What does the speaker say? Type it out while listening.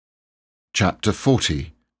Chapter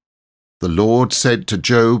 40. The Lord said to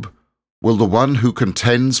Job, "Will the one who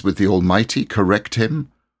contends with the Almighty correct him?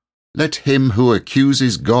 Let him who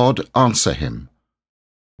accuses God answer him."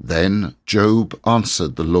 Then Job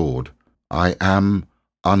answered the Lord, "I am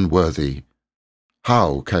unworthy.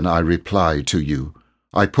 How can I reply to you?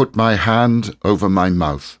 I put my hand over my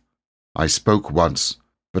mouth. I spoke once,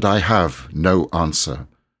 but I have no answer.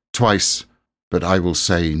 Twice, but I will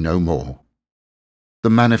say no more." The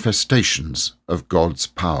manifestations of God's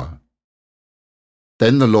power.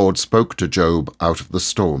 Then the Lord spoke to Job out of the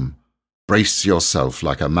storm. "Brace yourself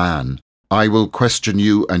like a man. I will question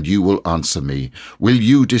you, and you will answer me. Will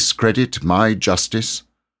you discredit my justice?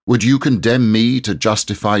 Would you condemn me to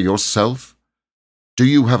justify yourself? Do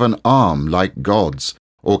you have an arm like God's,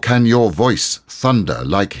 or can your voice thunder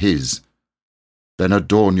like his? Then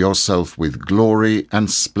adorn yourself with glory and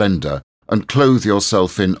splendor, and clothe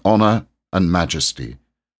yourself in honor and majesty.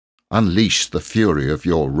 Unleash the fury of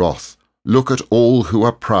your wrath. Look at all who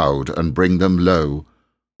are proud and bring them low.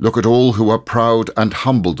 Look at all who are proud and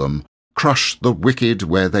humble them. Crush the wicked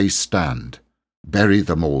where they stand. Bury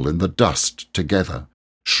them all in the dust together.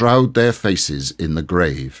 Shroud their faces in the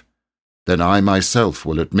grave. Then I myself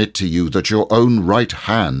will admit to you that your own right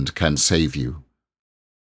hand can save you.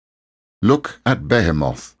 Look at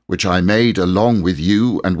Behemoth, which I made along with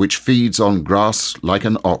you, and which feeds on grass like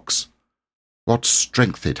an ox. What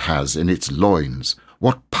strength it has in its loins,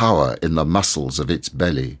 what power in the muscles of its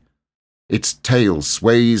belly. Its tail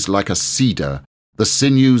sways like a cedar, the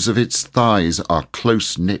sinews of its thighs are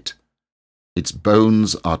close knit. Its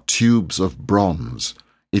bones are tubes of bronze,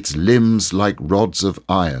 its limbs like rods of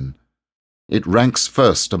iron. It ranks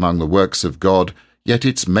first among the works of God, yet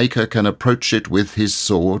its maker can approach it with his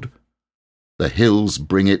sword. The hills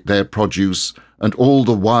bring it their produce, and all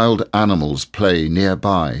the wild animals play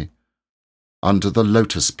nearby. Under the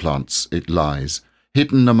lotus plants it lies,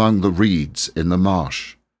 hidden among the reeds in the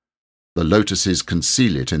marsh. The lotuses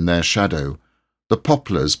conceal it in their shadow. The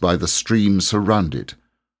poplars by the stream surround it.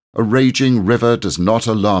 A raging river does not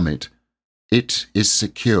alarm it. It is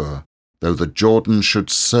secure, though the Jordan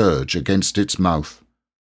should surge against its mouth.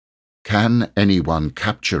 Can anyone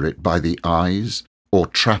capture it by the eyes, or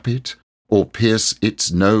trap it, or pierce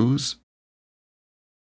its nose?